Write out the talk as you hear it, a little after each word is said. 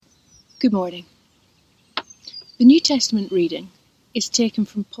Good morning. The New Testament reading is taken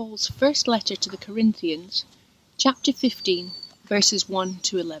from Paul's first letter to the Corinthians, chapter 15, verses 1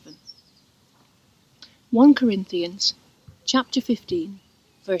 to 11. 1 Corinthians, chapter 15,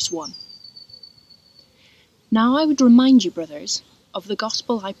 verse 1. Now I would remind you, brothers, of the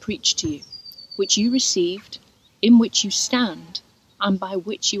gospel I preached to you, which you received, in which you stand, and by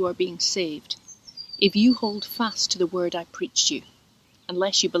which you are being saved, if you hold fast to the word I preached you,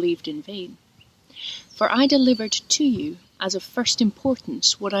 unless you believed in vain. For I delivered to you as of first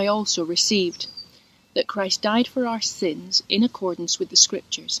importance what I also received, that Christ died for our sins in accordance with the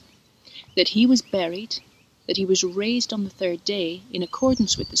Scriptures, that he was buried, that he was raised on the third day in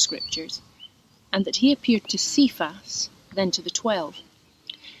accordance with the Scriptures, and that he appeared to Cephas, then to the 12.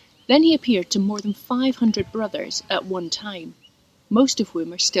 Then he appeared to more than 500 brothers at one time, most of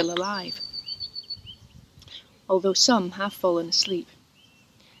whom are still alive, although some have fallen asleep.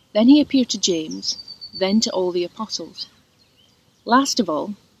 Then he appeared to James, then to all the apostles. Last of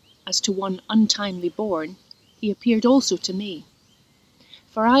all, as to one untimely born, he appeared also to me.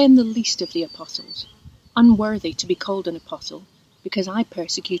 For I am the least of the apostles, unworthy to be called an apostle, because I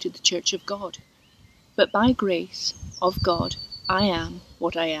persecuted the church of God. But by grace of God I am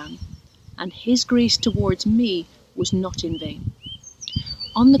what I am, and his grace towards me was not in vain.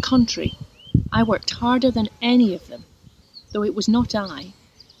 On the contrary, I worked harder than any of them, though it was not I,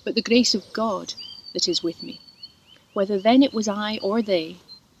 but the grace of God that is with me. Whether then it was I or they,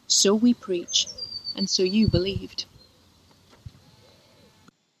 so we preach, and so you believed.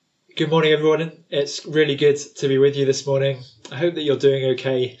 Good morning, everyone. It's really good to be with you this morning. I hope that you're doing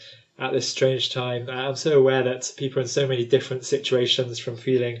okay at this strange time. I'm so aware that people are in so many different situations, from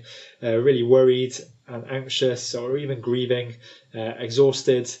feeling really worried and anxious, or even grieving,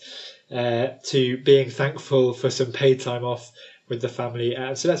 exhausted, to being thankful for some paid time off with the family.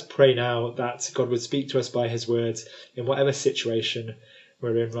 So let's pray now that God would speak to us by his word in whatever situation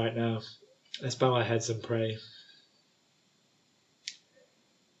we're in right now. Let's bow our heads and pray.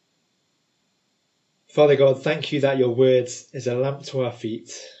 Father God, thank you that your word is a lamp to our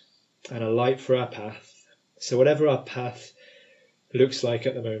feet and a light for our path. So whatever our path looks like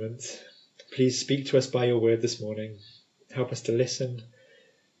at the moment, please speak to us by your word this morning. Help us to listen,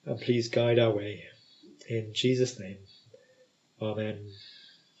 and please guide our way. In Jesus' name, amen.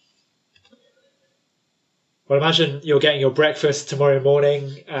 Well, imagine you're getting your breakfast tomorrow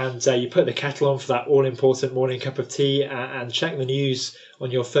morning, and you put the kettle on for that all-important morning cup of tea, and check the news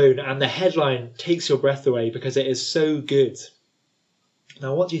on your phone, and the headline takes your breath away because it is so good.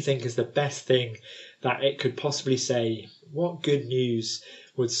 Now, what do you think is the best thing that it could possibly say? What good news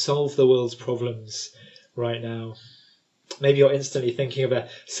would solve the world's problems right now? Maybe you're instantly thinking of a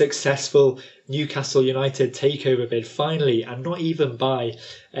successful Newcastle United takeover bid, finally, and not even by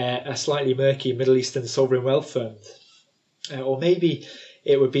a slightly murky Middle Eastern sovereign wealth fund. Or maybe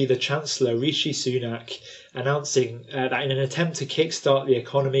it would be the Chancellor, Rishi Sunak, announcing that in an attempt to kickstart the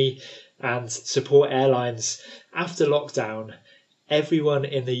economy and support airlines after lockdown, everyone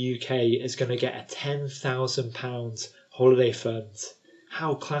in the UK is going to get a £10,000 holiday fund.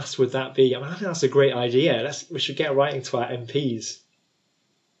 How class would that be? I think that's a great idea. We should get writing to our MPs.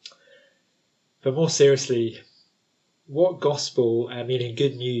 But more seriously, what gospel, meaning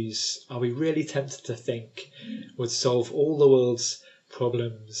good news, are we really tempted to think would solve all the world's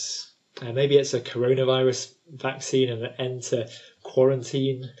problems? Maybe it's a coronavirus vaccine and an end to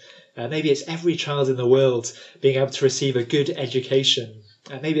quarantine. Maybe it's every child in the world being able to receive a good education.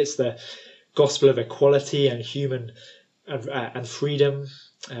 Maybe it's the gospel of equality and human and freedom,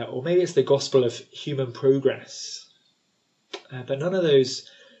 or maybe it's the gospel of human progress. But none of those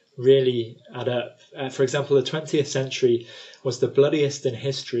really add up. For example, the 20th century was the bloodiest in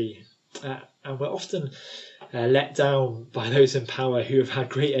history, and we're often let down by those in power who have had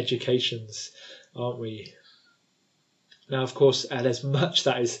great educations, aren't we? Now, of course, there's much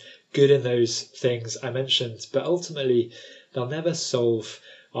that is good in those things I mentioned, but ultimately they'll never solve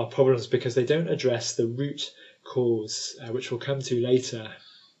our problems because they don't address the root cause, which we'll come to later.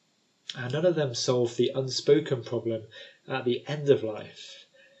 And none of them solve the unspoken problem at the end of life,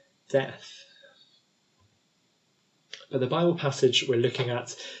 death. But the Bible passage we're looking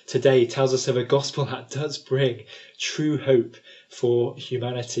at today tells us of a gospel that does bring true hope for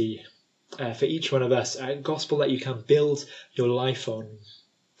humanity, for each one of us, a gospel that you can build your life on.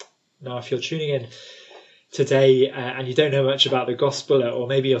 Now, if you're tuning in today and you don't know much about the gospel, or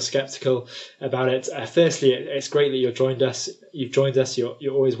maybe you're skeptical about it, firstly, it's great that you've joined us.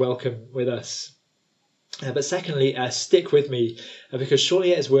 You're always welcome with us. But secondly, stick with me, because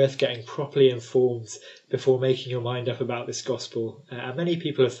surely it is worth getting properly informed before making your mind up about this gospel. And many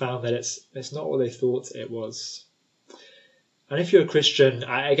people have found that it's not what they thought it was. And if you're a Christian,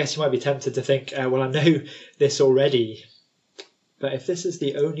 I guess you might be tempted to think, well, I know this already. But if this is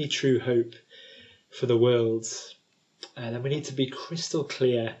the only true hope for the world, then we need to be crystal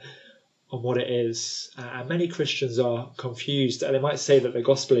clear on what it is. And many Christians are confused. They might say that the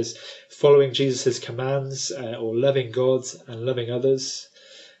gospel is following Jesus' commands or loving God and loving others.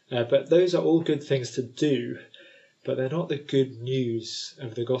 But those are all good things to do, but they're not the good news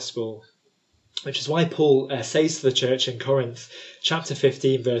of the gospel. Which is why Paul says to the church in Corinth, chapter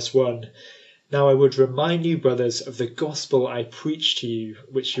 15, verse 1, "Now I would remind you, brothers, of the gospel I preached to you,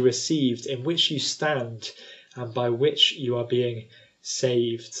 which you received, in which you stand, and by which you are being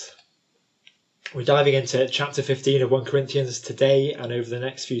saved." We're diving into chapter 15 of 1 Corinthians today and over the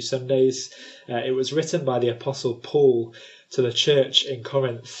next few Sundays. It was written by the Apostle Paul to the church in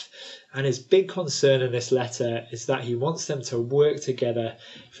Corinth. And his big concern in this letter is that he wants them to work together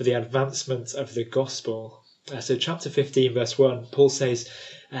for the advancement of the gospel. So chapter 15, verse 1, Paul says,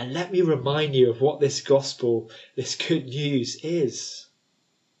 "Let me remind you of what this gospel, this good news is."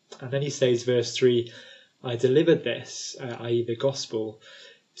 And then he says, verse 3, "I delivered this," i.e. the gospel,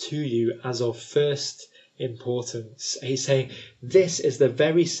 "to you as of first importance." He's saying, this is the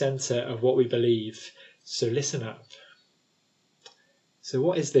very centre of what we believe, so listen up. So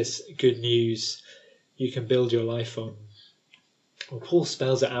what is this good news you can build your life on? Well, Paul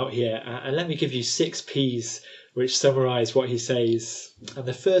spells it out here, and let me give you 6 P's which summarise what he says. And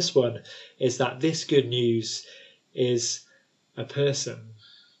the first one is that this good news is a person.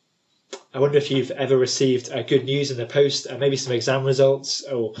 I wonder if you've ever received good news in the post, maybe some exam results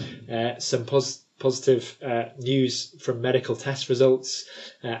or some positive news from medical test results.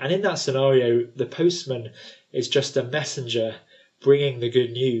 And in that scenario, the postman is just a messenger bringing the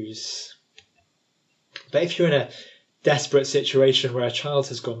good news. But if you're in a desperate situation where a child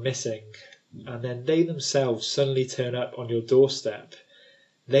has gone missing, and then they themselves suddenly turn up on your doorstep,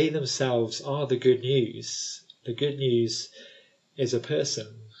 they themselves are the good news. The good news is a person.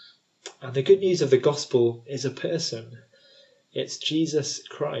 And the good news of the gospel is a person. It's Jesus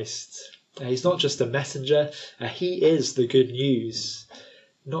Christ. He's not just a messenger, he is the good news.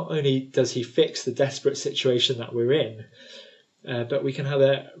 Not only does he fix the desperate situation that we're in, but we can have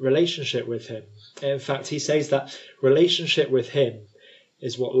a relationship with him. In fact, he says that relationship with him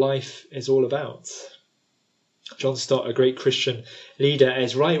is what life is all about. John Stott, a great Christian leader,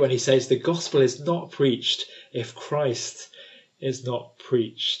 is right when he says the gospel is not preached if Christ is not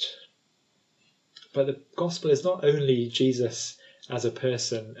preached. But the gospel is not only Jesus as a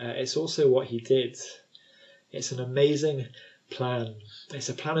person, it's also what he did. It's an amazing plan. It's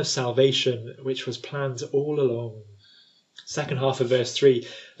a plan of salvation which was planned all along. Second half of verse 3,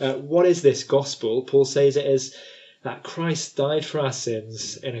 what is this gospel? Paul says it is that Christ died for our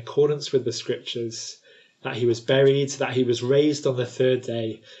sins in accordance with the scriptures, that he was buried, that he was raised on the third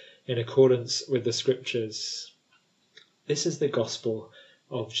day in accordance with the scriptures. This is the gospel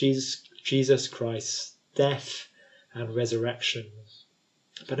of Jesus Christ's death and resurrection.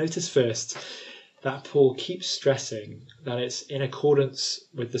 But notice first that Paul keeps stressing that it's in accordance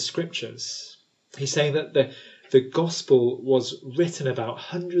with the scriptures. He's saying that the gospel was written about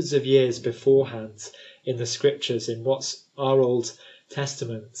hundreds of years beforehand in the scriptures, in what's our Old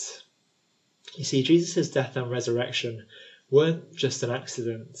Testament. You see, Jesus' death and resurrection weren't just an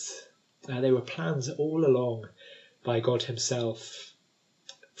accident. They were planned all along by God himself.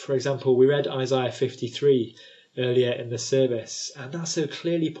 For example, we read Isaiah 53 earlier in the service, and that so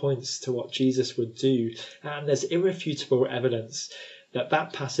clearly points to what Jesus would do. And there's irrefutable evidence that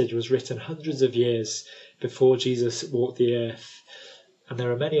that passage was written hundreds of years before Jesus walked the earth. And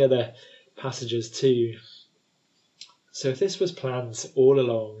there are many other passages too. So if this was planned all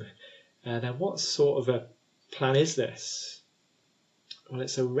along, then what sort of a plan is this? Well,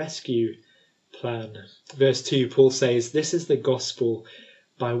 it's a rescue plan. Verse 2, Paul says, this is the gospel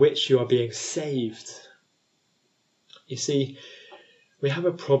by which you are being saved. You see, we have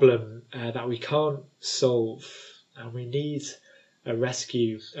a problem that we can't solve, and we need a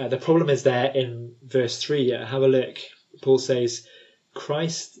rescue. The problem is there in verse 3. Have a look. Paul says,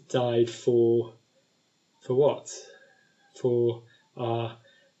 Christ died for what? For our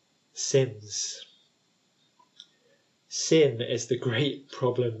sins. Sin is the great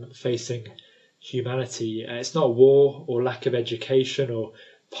problem facing humanity. It's not war or lack of education or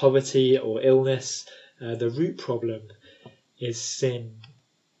poverty or illness. The root problem is sin.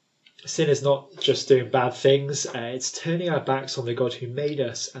 Sin is not just doing bad things, it's turning our backs on the God who made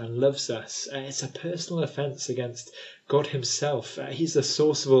us and loves us. It's a personal offence against God himself. He's the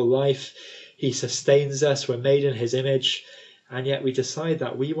source of all life. He sustains us. We're made in his image. And yet we decide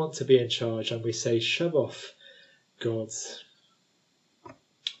that we want to be in charge and we say, shove off, God.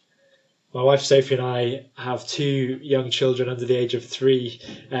 My wife Sophie and I have 2 young children under the age of 3.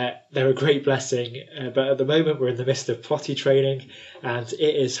 They're a great blessing, but at the moment we're in the midst of potty training and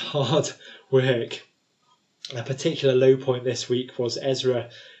it is hard work. A particular low point this week was Ezra,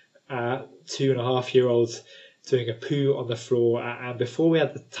 2.5-year-old, doing a poo on the floor, and before we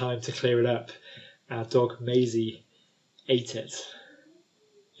had the time to clear it up, our dog Maisie ate it.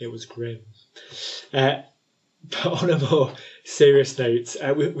 It was grim. But on a more serious note,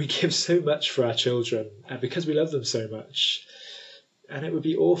 we give so much for our children because we love them so much. And it would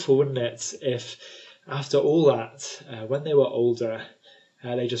be awful, wouldn't it, if after all that, when they were older,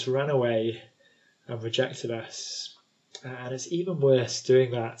 they just ran away and rejected us. And it's even worse doing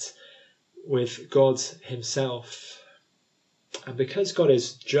that with God himself. And because God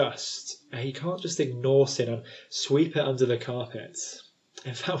is just, he can't just ignore sin and sweep it under the carpet.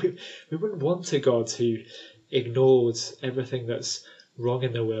 In fact, we wouldn't want a God who ignored everything that's wrong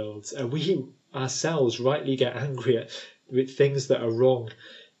in the world. We ourselves rightly get angry with things that are wrong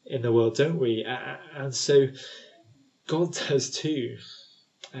in the world, don't we? And so God does too.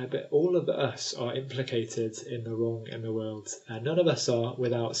 But all of us are implicated in the wrong in the world. None of us are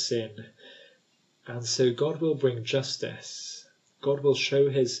without sin. And so God will bring justice. God will show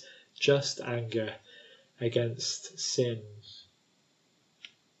his just anger against sin.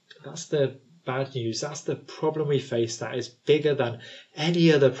 That's the bad news. That's the problem we face that is bigger than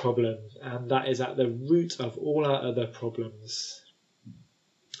any other problem, and that is at the root of all our other problems.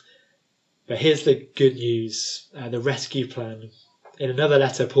 But here's the good news, the rescue plan. In another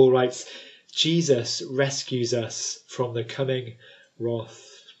letter, Paul writes, Jesus rescues us from the coming wrath.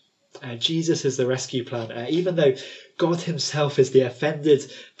 Jesus is the rescue plan. Even though God himself is the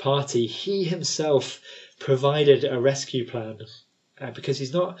offended party, he himself provided a rescue plan. Because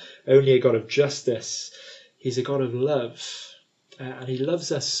he's not only a God of justice, he's a God of love. And he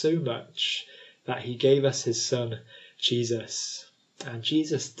loves us so much that he gave us his son, Jesus. And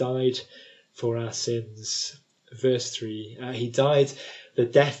Jesus died for our sins. Verse 3, he died the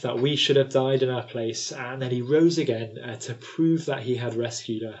death that we should have died in our place, and then he rose again to prove that he had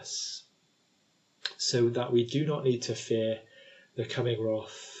rescued us, so that we do not need to fear the coming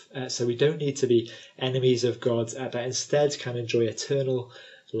wrath. So we don't need to be enemies of God, but instead can enjoy eternal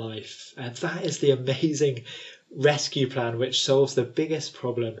life. And that is the amazing rescue plan which solves the biggest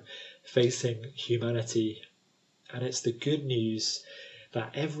problem facing humanity. And it's the good news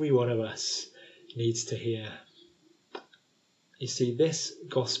that every one of us needs to hear. You see, this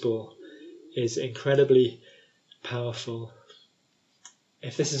gospel is incredibly powerful.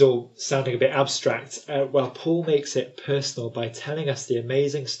 If this is all sounding a bit abstract, Paul makes it personal by telling us the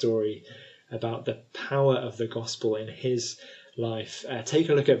amazing story about the power of the gospel in his life. Take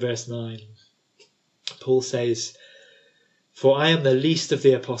a look at verse 9. Paul says, "For I am the least of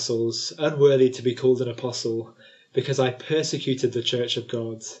the apostles, unworthy to be called an apostle, because I persecuted the church of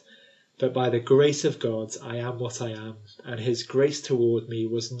God. But by the grace of God I am what I am, and his grace toward me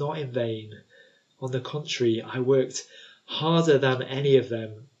was not in vain. On the contrary, I worked harder than any of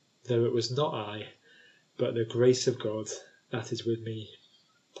them, though it was not I, but the grace of God that is with me."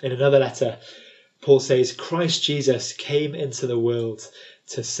 In another letter, Paul says, "Christ Jesus came into the world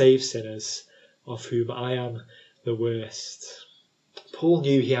to save sinners, of whom I am the worst." Paul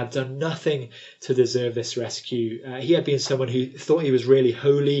knew he had done nothing to deserve this rescue. He had been someone who thought he was really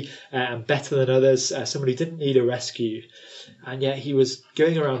holy and better than others, someone who didn't need a rescue. And yet he was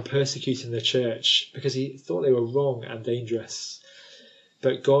going around persecuting the church because he thought they were wrong and dangerous.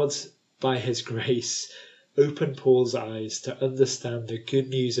 But God, by his grace, opened Paul's eyes to understand the good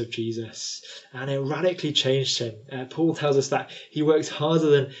news of Jesus, and it radically changed him. Paul tells us that he worked harder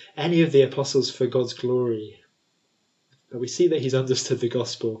than any of the apostles for God's glory. But we see that he's understood the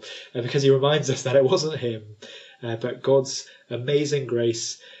gospel because he reminds us that it wasn't him, but God's amazing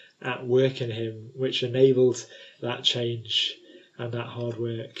grace at work in him, which enabled that change and that hard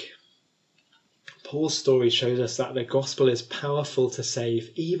work. Paul's story shows us that the gospel is powerful to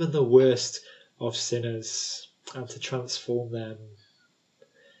save even the worst of sinners and to transform them.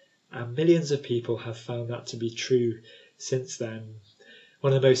 And millions of people have found that to be true since then.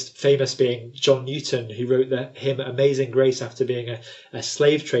 One of the most famous being John Newton, who wrote the hymn Amazing Grace after being a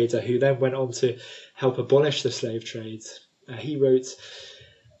slave trader, who then went on to help abolish the slave trade. He wrote,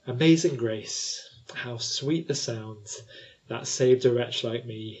 "Amazing grace, how sweet the sound that saved a wretch like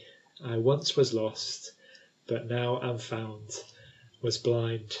me. I once was lost, but now am found, was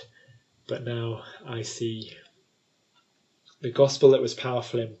blind, but now I see. The gospel that was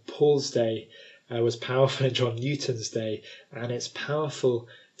powerful in Paul's day was powerful in John Newton's day, and it's powerful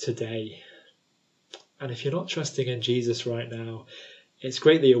today. And if you're not trusting in Jesus right now, it's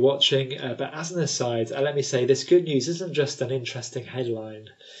great that you're watching, but as an aside, let me say this good news isn't just an interesting headline.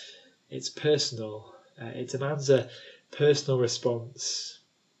 It's personal. It demands a personal response.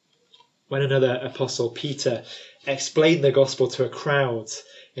 When another apostle, Peter, explained the gospel to a crowd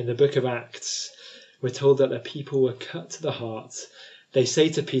in the book of Acts, we're told that the people were cut to the heart. They say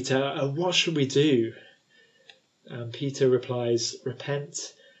to Peter, "What should we do?" And Peter replies,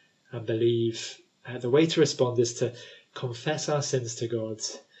 "Repent and believe." The way to respond is to confess our sins to God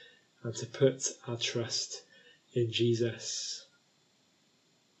and to put our trust in Jesus.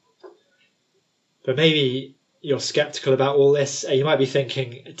 But maybe you're skeptical about all this. You might be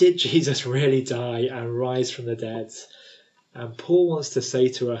thinking, did Jesus really die and rise from the dead? And Paul wants to say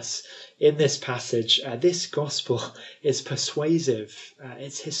to us in this passage, this gospel is persuasive.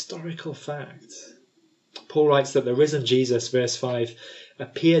 It's historical fact. Paul writes that the risen Jesus, verse 5,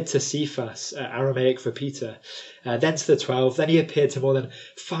 appeared to Cephas, Aramaic for Peter, then to the 12, then he appeared to more than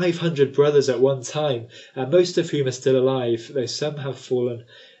 500 brothers at one time, most of whom are still alive, though some have fallen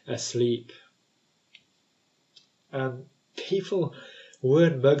asleep. And people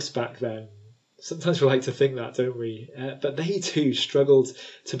weren't mugs back then. Sometimes we like to think that, don't we? But they too struggled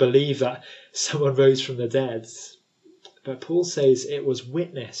to believe that someone rose from the dead. But Paul says it was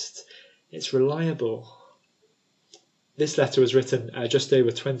witnessed. It's reliable. This letter was written just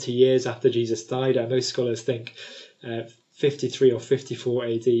over 20 years after Jesus died. Most scholars think 53 or 54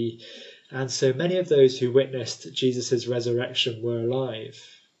 AD. And so many of those who witnessed Jesus' resurrection were alive.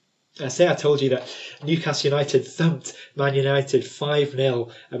 Say I told you that Newcastle United thumped Man United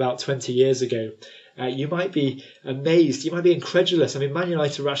 5-0 about 20 years ago. You might be amazed, you might be incredulous. I mean, Man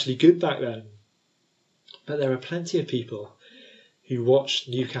United were actually good back then. But there are plenty of people who watched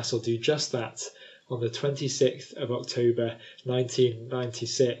Newcastle do just that on the 26th of October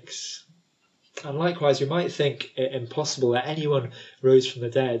 1996. And likewise, you might think it impossible that anyone rose from the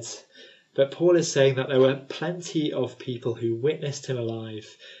dead. But Paul is saying that there were plenty of people who witnessed him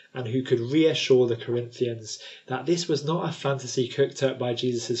alive and who could reassure the Corinthians that this was not a fantasy cooked up by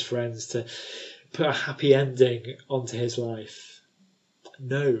Jesus' friends to put a happy ending onto his life.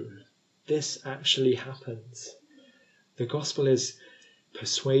 No, this actually happened. The gospel is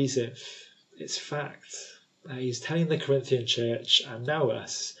persuasive. It's fact. He's telling the Corinthian church, and now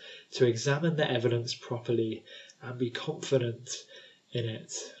us, to examine the evidence properly and be confident in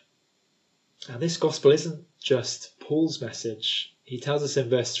it. And this gospel isn't just Paul's message. He tells us in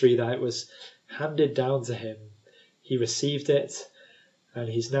verse 3 that it was handed down to him. He received it, and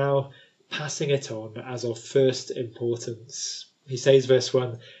he's now passing it on as of first importance. He says, verse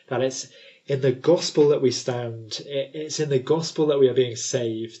 1, that it's in the gospel that we stand. It's in the gospel that we are being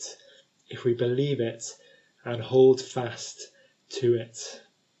saved, if we believe it and hold fast to it.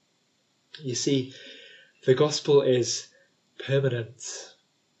 You see, the gospel is permanent.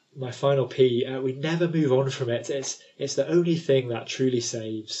 My final P, we never move on from it. It's the only thing that truly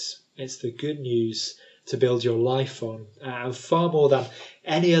saves. It's the good news to build your life on, and far more than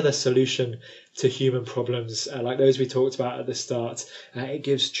any other solution to human problems like those we talked about at the start. It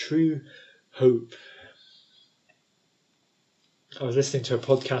gives true hope. I was listening to a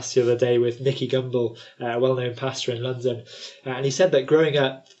podcast the other day with Nicky Gumbel, a well-known pastor in London, and he said that growing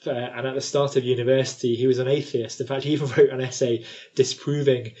up and at the start of university, he was an atheist. In fact, he even wrote an essay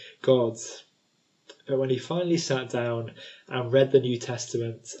disproving God. But when he finally sat down and read the New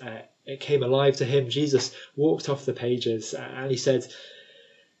Testament, it came alive to him. Jesus walked off the pages and he said,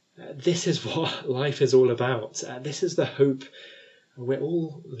 this is what life is all about. This is the hope we're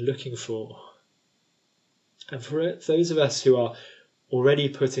all looking for. And for those of us who are already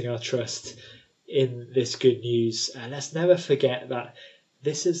putting our trust in this good news, let's never forget that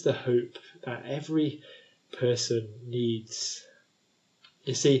this is the hope that every person needs.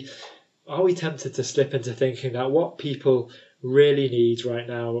 You see, are we tempted to slip into thinking that what people really need right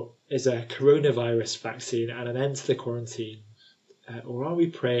now is a coronavirus vaccine and an end to the quarantine? Or are we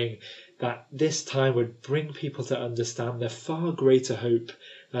praying that this time would bring people to understand the far greater hope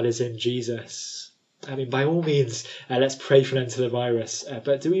that is in Jesus? I mean, by all means, let's pray for an end to the virus.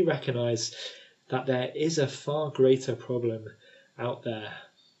 But do we recognise that there is a far greater problem out there?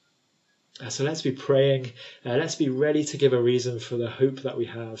 So let's be praying. Let's be ready to give a reason for the hope that we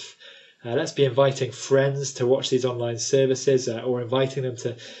have. Let's be inviting friends to watch these online services or inviting them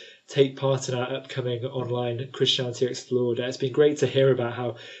to take part in our upcoming online Christianity Explored. It's been great to hear about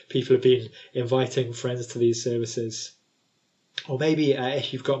how people have been inviting friends to these services. Or maybe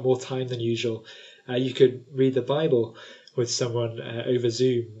if you've got more time than usual, you could read the Bible with someone over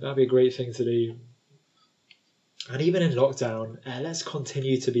Zoom. That'd be a great thing to do. And even in lockdown, let's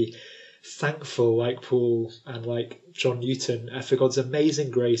continue to be thankful, like Paul and like John Newton, for God's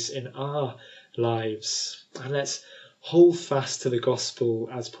amazing grace in our lives. And let's hold fast to the gospel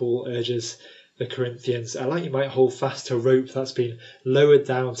as Paul urges the Corinthians, like you might hold fast to a rope that's been lowered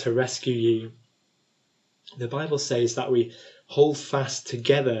down to rescue you. The Bible says that we hold fast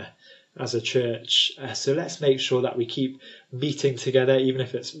together as a church. So let's make sure that we keep meeting together, even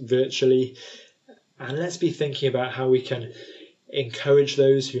if it's virtually. And let's be thinking about how we can encourage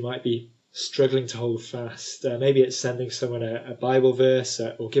those who might be struggling to hold fast. Maybe it's sending someone a Bible verse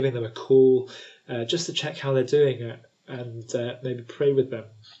or giving them a call just to check how they're doing and maybe pray with them.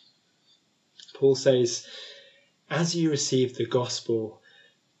 Paul says, as you receive the gospel,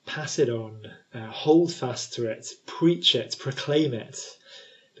 pass it on, hold fast to it, preach it, proclaim it,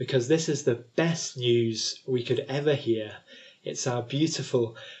 because this is the best news we could ever hear. It's our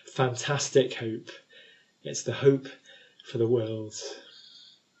beautiful, fantastic hope. It's the hope for the world.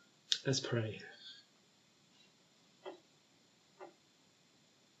 Let's pray.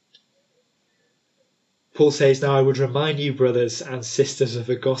 Paul says, now I would remind you, brothers and sisters, of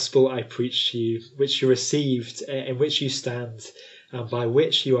the gospel I preached to you, which you received, in which you stand, and by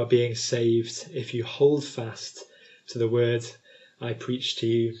which you are being saved, if you hold fast to the word I preached to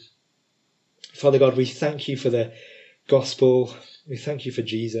you. Father God, we thank you for the gospel. We thank you for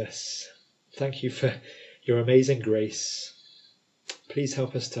Jesus. Thank you for your amazing grace. Please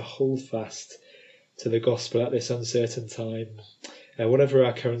help us to hold fast to the gospel at this uncertain time, whatever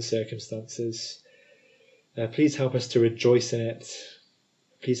our current circumstances. Please help us to rejoice in it.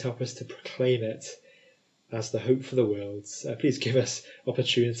 Please help us to proclaim it as the hope for the world. Please give us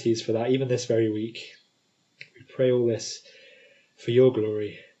opportunities for that, even this very week. We pray all this for your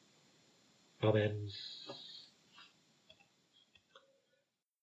glory. Amen.